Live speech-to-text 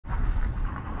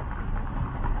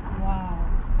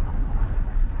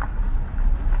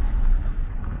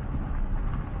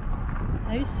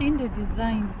Are you seeing the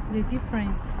design, the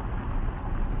difference?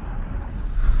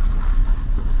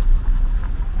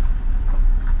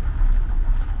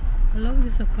 I love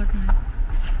this apartment.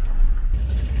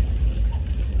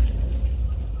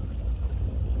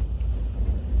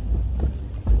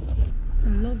 I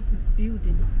love this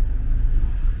building.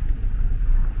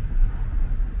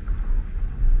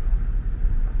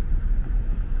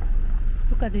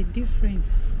 Look at the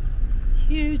difference.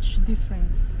 Huge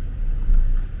difference.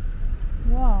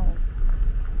 Wow.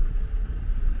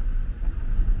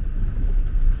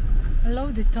 I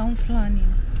love the town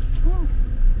planning. Oh.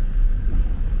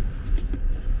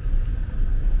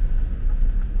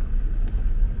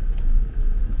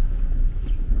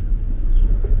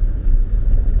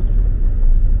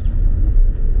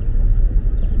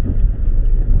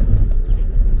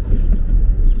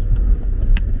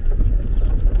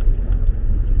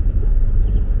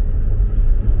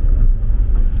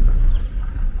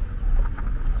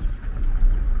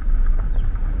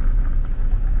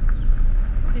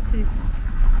 This is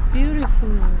beautiful.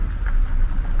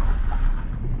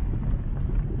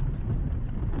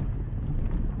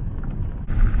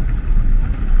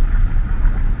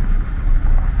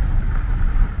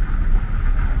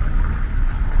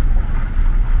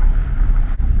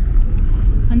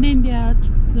 And then they are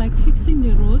like fixing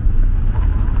the road.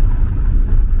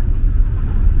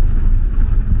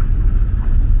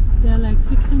 They are like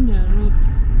fixing their road.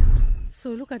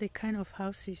 So look at the kind of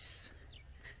houses.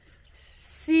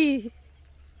 See,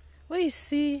 when you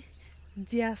see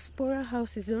diaspora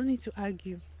houses, you don't need to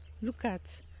argue. Look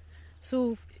at,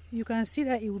 so you can see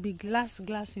that it will be glass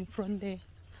in front there.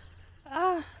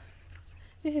 Ah,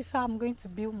 this is how I'm going to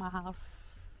build my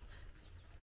house.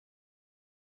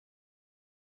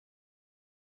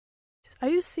 Are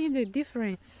you seeing the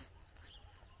difference?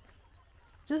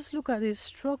 Just look at the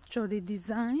structure, the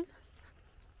design.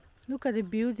 Look at the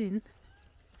building.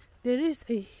 There is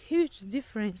a huge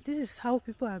difference. This is how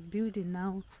people are building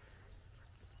now.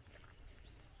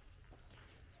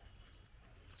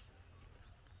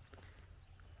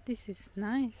 This is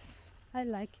nice. I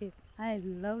like it. I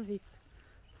love it.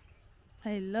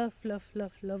 I love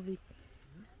it.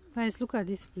 Guys, look at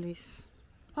this place.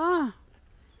 Ah,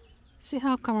 see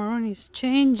how Cameroon is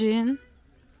changing.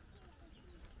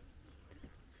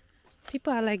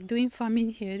 People are like doing farming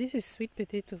here. This is sweet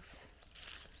potatoes.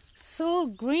 So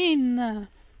green.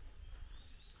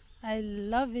 I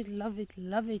love it.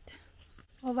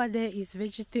 Over there is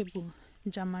vegetable,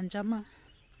 jama.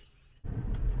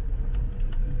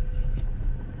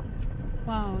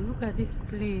 Wow, look at this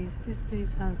place. This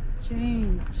place has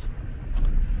changed.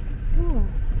 Oh,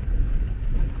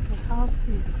 the house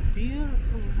is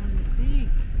beautiful and big.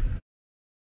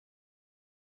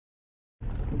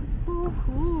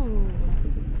 Ooh.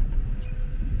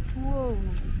 Whoa.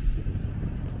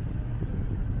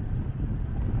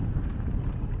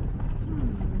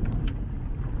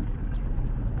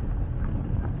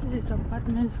 This is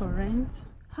apartment for rent.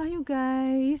 Hi you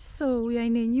guys, so we are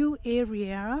in a new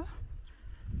area.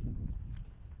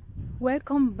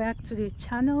 Welcome back to the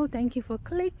channel. Thank you for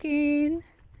clicking.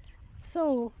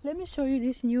 So let me show you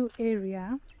this new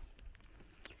area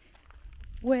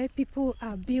where people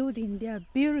are building their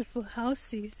beautiful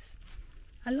houses.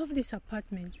 I love this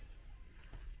apartment.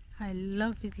 I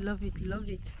love it.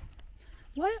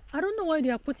 Why? I don't know why they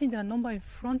are putting their number in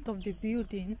front of the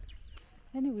building.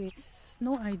 Anyways,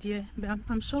 no idea, but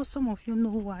I'm sure some of you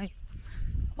know why.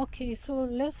 Okay, so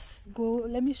let's go.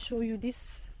 Let me show you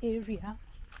this area.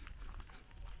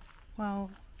 Wow,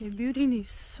 the building is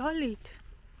solid.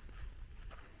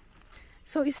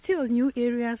 So it's still a new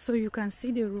area, so you can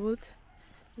see the road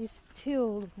is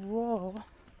still raw.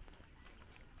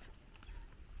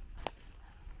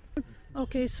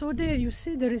 Okay, so there you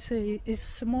see there is a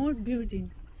small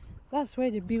building. That's where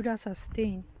the builders are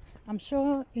staying. I'm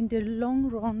sure in the long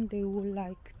run they will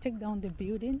like take down the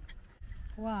building.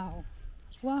 Wow,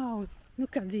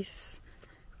 look at this.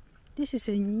 This is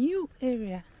a new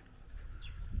area.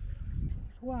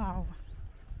 Wow.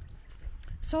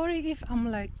 Sorry if I'm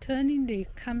like turning the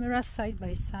camera side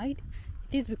by side.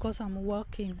 It is because I'm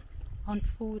working on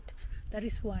food. That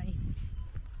is why.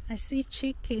 I see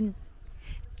chicken.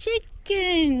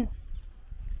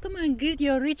 Come and greet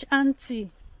your rich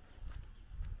auntie.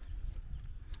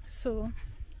 So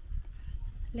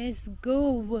let's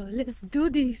go. Let's do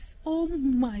this. Oh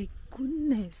my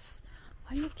goodness,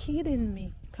 are you kidding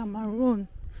me? Cameroon.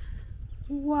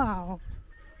 Wow.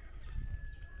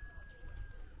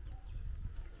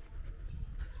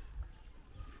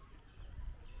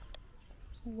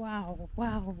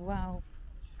 Wow.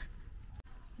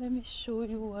 Let me show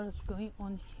you what's going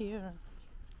on here.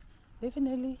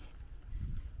 Definitely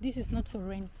This is not for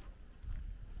rent.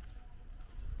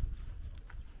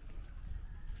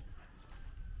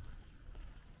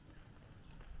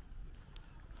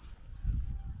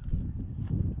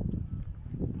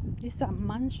 These are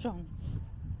mansions,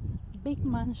 big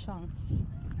mansions.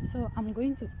 So I'm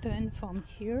going to turn from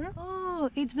here.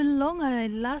 Oh, it's been long I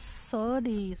last saw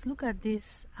this. Look at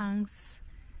these ants.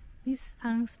 These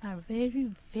ants are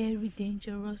very, very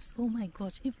dangerous. Oh my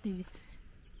gosh, if they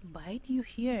bite you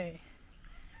here,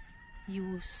 you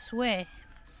will swear.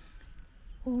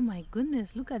 Oh my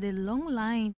goodness, look at the long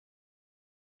line.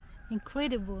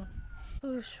 Incredible.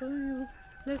 I'll show you.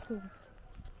 Let's go.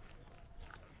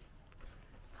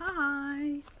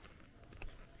 Hi.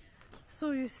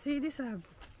 So you see, these are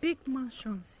big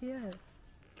mansions here.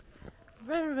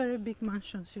 Very, very big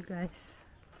mansions, you guys.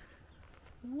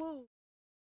 Whoa.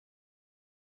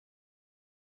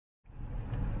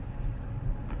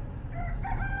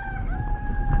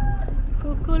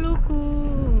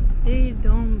 Kukuluku, they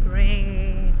don't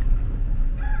break.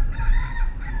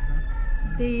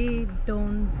 They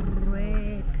don't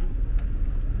break.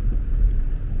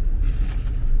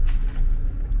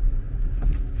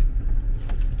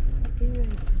 Here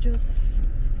is just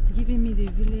giving me the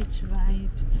village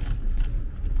vibes.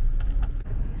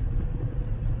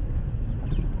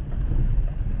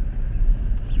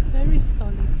 Very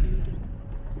solid building.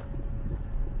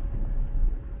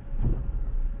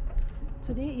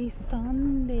 Today is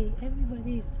Sunday.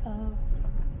 Everybody is up.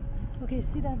 Okay,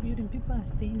 see that building? People are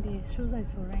staying there. Shows that it's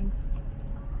for rent.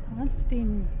 I want to stay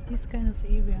in this kind of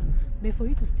area, but for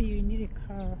you to stay, you need a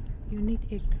car. You need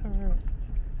a car.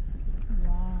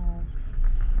 Wow.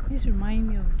 This reminds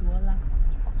me of Douala.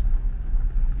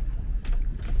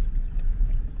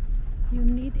 You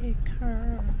need a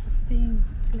car to stay in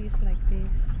a place like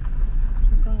this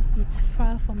because it's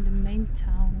far from the main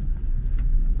town.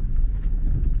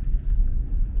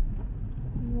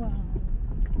 Wow.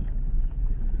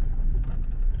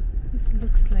 This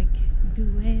looks like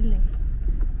Douala.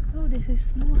 Oh, there's a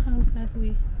small house that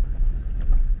way.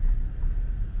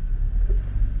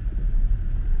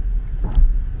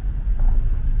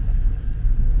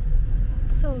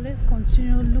 So let's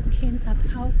continue looking at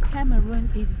how Cameroon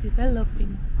is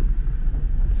developing.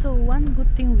 So one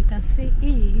good thing we can say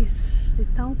is the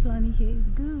town planning here is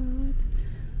good.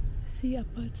 See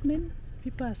apartment,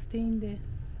 people are staying there.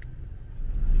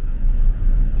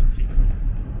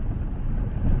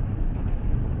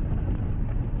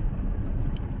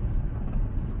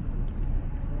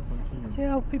 See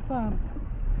how people are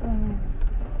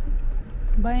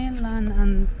buying land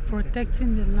and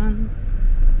protecting the land.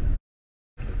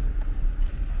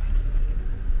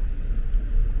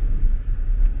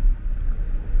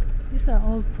 These are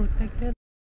all protected.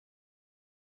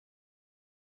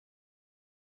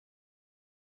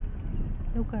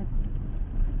 Look at.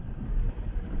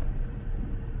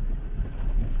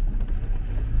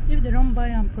 If they don't buy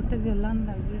and protect the land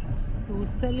like this, they will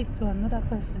sell it to another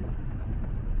person.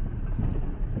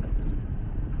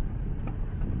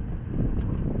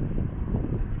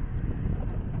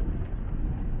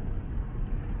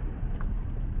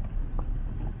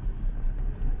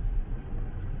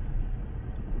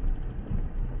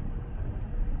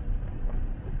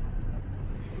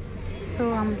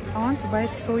 So I want to buy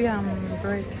soya and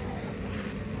bread.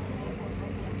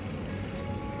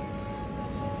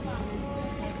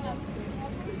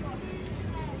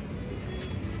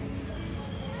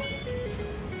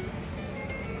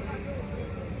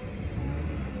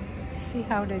 See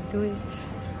how they do it.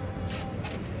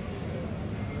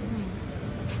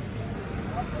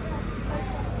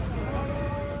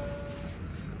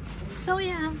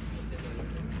 Soya.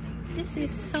 This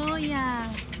is soya.